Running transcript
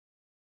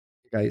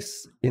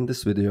Guys, in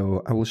this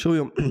video, I will show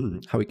you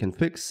how we can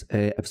fix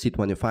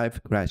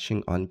FC25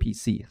 crashing on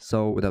PC.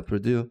 So without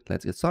further ado,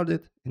 let's get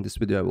started. In this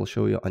video, I will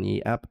show you on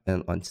EApp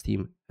and on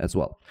Steam as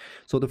well.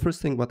 So the first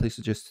thing what I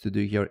suggest to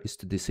do here is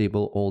to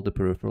disable all the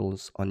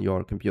peripherals on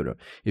your computer.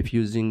 If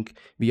using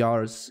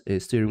VRs,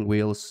 steering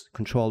wheels,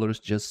 controllers,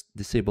 just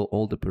disable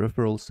all the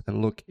peripherals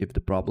and look if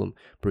the problem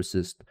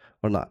persists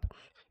or not.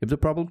 If the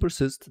problem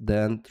persists,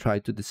 then try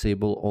to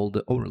disable all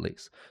the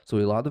overlays. So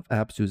a lot of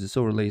apps uses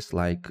overlays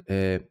like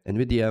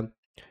NVIDIA,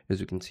 as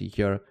you can see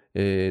here.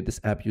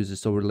 This app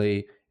uses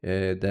overlay,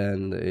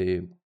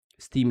 then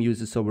Steam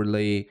uses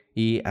overlay,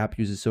 EApp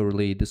uses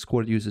overlay,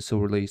 Discord uses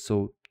overlay.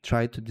 So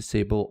try to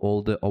disable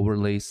all the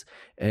overlays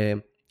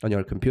on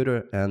your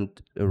computer and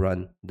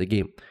run the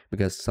game,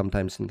 because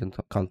sometimes it can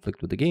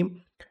conflict with the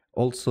game.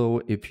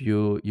 Also, if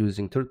you're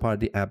using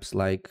third-party apps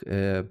like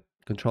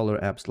controller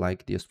apps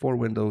like DS4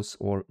 Windows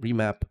or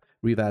Remap,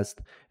 Revast,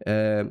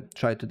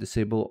 try to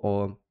disable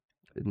or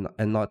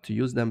and not to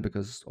use them,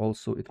 because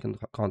also it can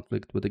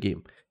conflict with the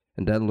game.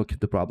 And then look if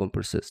the problem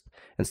persists.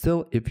 And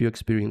still, if you're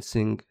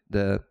experiencing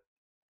the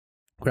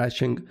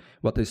crashing,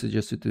 what I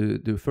suggest you to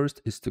do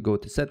first is to go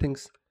to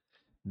settings,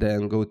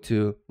 then go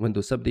to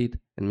Windows Update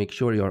and make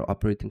sure your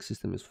operating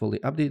system is fully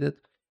updated.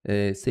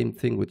 Same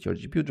thing with your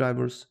GPU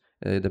drivers.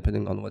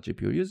 Depending on what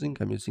GPU you're using.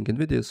 I'm using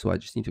NVIDIA, so I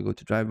just need to go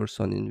to drivers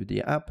on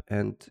NVIDIA app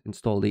and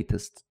install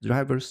latest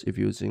drivers. If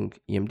you're using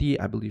AMD,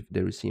 I believe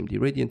there is AMD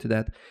Radeon to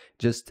that.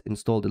 Just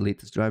install the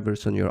latest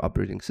drivers on your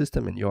operating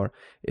system and your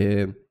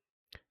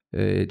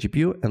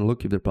GPU and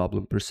look if the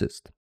problem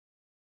persists.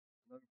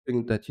 Another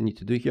thing that you need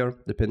to do here,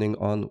 depending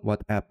on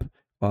what app,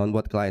 on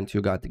what client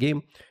you got the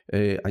game,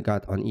 I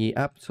got on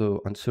EApp,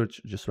 so on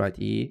search, just write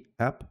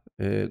EApp,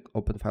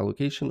 open file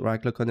location, right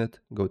click on it,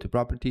 go to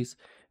properties,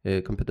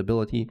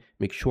 compatibility,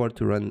 make sure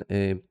to run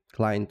a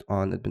client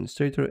on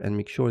administrator and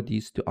make sure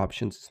these two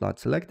options is not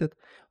selected.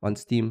 On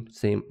Steam,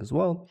 same as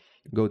well.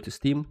 Go to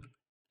Steam,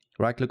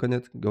 right click on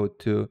it, go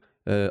to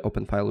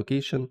open file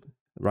location,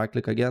 right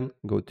click again,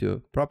 go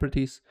to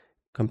properties,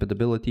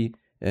 compatibility,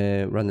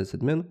 run as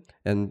admin,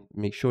 and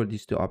make sure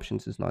these two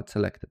options is not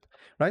selected,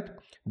 right?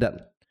 Then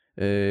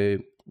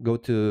go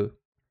to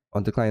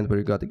on the client where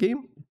you got the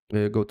game,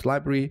 go to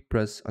library,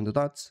 press on the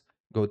dots,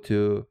 go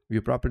to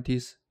view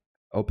properties,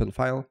 open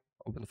file,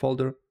 open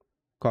folder,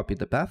 copy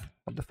the path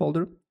of the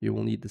folder. You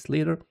will need this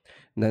later.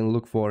 And then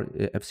look for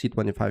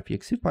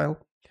FC25.exe file,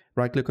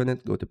 right click on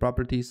it, go to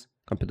properties,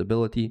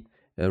 compatibility,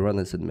 run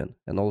as admin.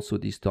 And also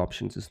these two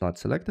options is not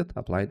selected,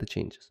 apply the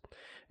changes.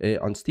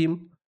 On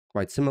Steam,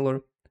 quite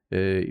similar.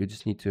 You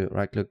just need to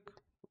right click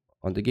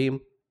on the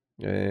game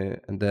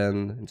and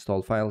then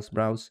install files,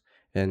 browse,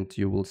 and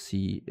you will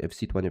see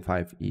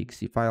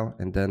FC25.exe file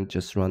and then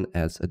just run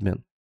as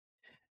admin.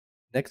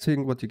 Next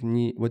thing, what you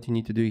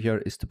need to do here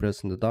is to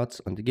press on the dots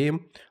on the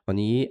game, on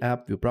the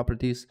app, view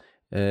properties,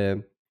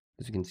 as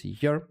you can see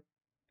here,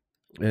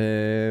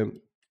 and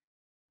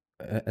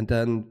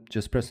then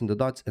just press on the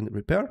dots and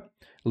repair.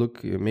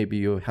 Look, maybe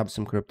you have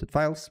some corrupted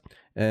files,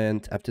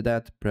 and after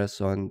that,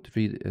 press on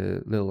three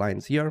little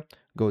lines here,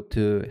 go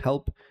to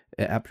help,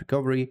 app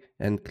recovery,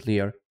 and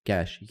clear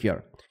cache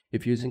here.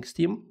 If you're using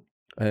Steam,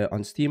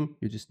 on Steam,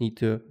 you just need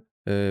to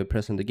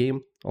press on the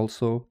game,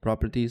 also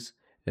properties,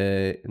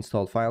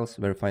 install files,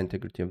 verify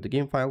integrity of the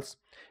game files.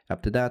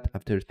 After that,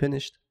 after it's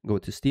finished, go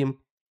to Steam,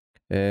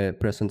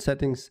 press on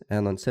settings,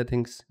 and on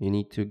settings you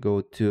need to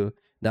go to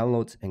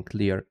downloads and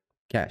clear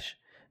cache.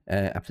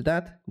 After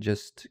that,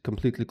 just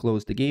completely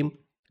close the game,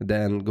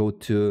 then go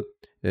to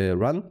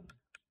run,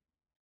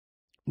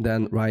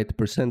 then write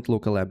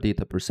 %local app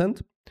data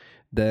 %.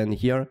 Then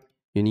here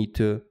you need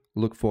to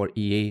look for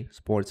EA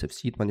Sports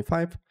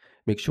FC25,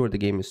 make sure the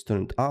game is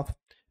turned off,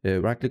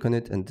 right click on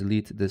it and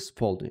delete this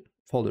folder.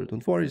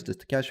 Don't worry, it's just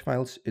the cache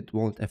files, it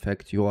won't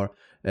affect your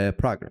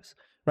progress,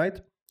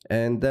 right?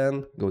 And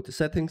then go to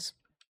settings.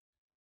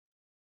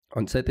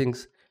 On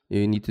settings,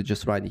 you need to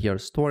just write here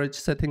storage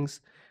settings,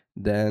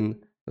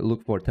 then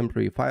look for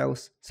temporary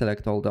files,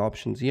 select all the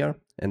options here,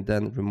 and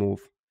then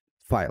remove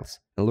files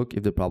and look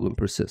if the problem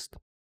persists.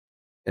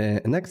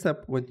 Next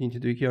step, what you need to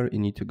do here, you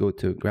need to go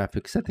to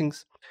graphic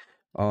settings.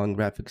 On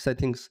graphic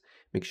settings,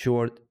 make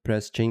sure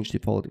press change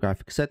default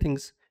graphic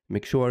settings,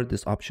 make sure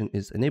this option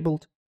is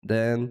enabled.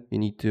 Then you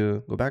need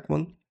to go back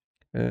one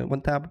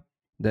tab,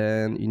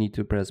 then you need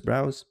to press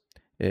browse,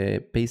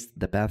 paste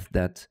the path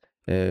that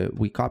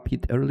we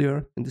copied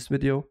earlier in this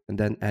video, and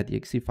then add the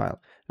exe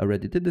file. I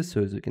already did this,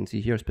 so as you can see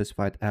here,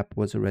 specified app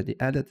was already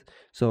added.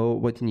 So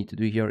what you need to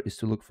do here is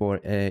to look for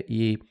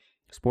EA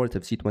Sports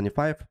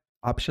FC25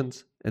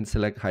 options and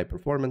select high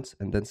performance,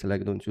 and then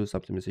select don't use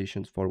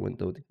optimizations for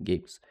Windows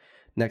games.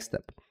 Next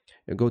step,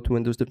 go to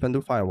Windows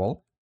Defender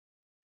Firewall.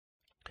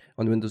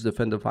 On Windows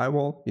Defender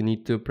Firewall, you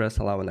need to press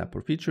allow an app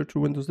or feature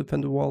through Windows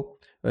Defender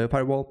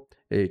Firewall,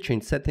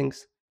 change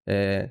settings,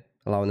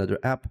 allow another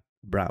app,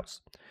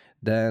 browse.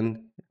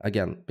 Then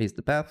again, paste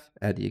the path,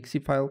 add the exe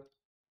file,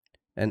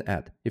 and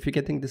add. If you're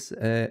getting this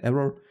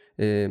error,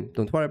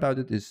 don't worry about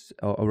it. This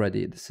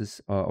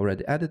is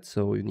already added,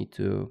 so you need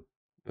to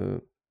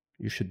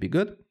you should be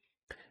good.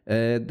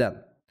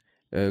 Then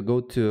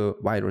go to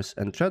virus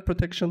and threat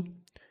protection.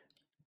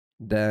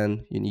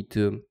 Then you need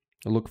to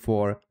look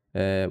for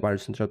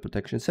virus and threat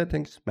protection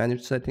settings,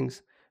 manage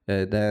settings,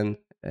 then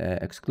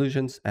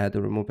exclusions, add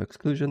or remove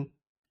exclusion.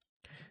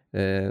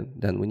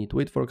 Then we need to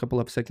wait for a couple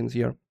of seconds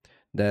here.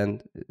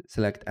 Then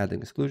select add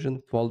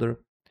exclusion folder,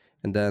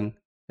 and then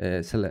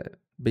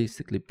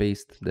basically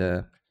paste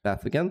the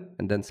path again,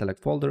 and then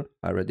select folder.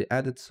 I already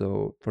added,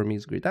 so for me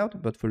it's grayed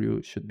out, but for you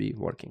it should be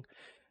working.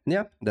 And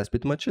yeah, that's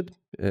pretty much it.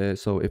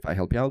 So if I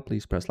help you out,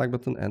 please press like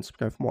button and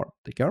subscribe for more.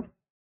 Take care.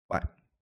 Bye.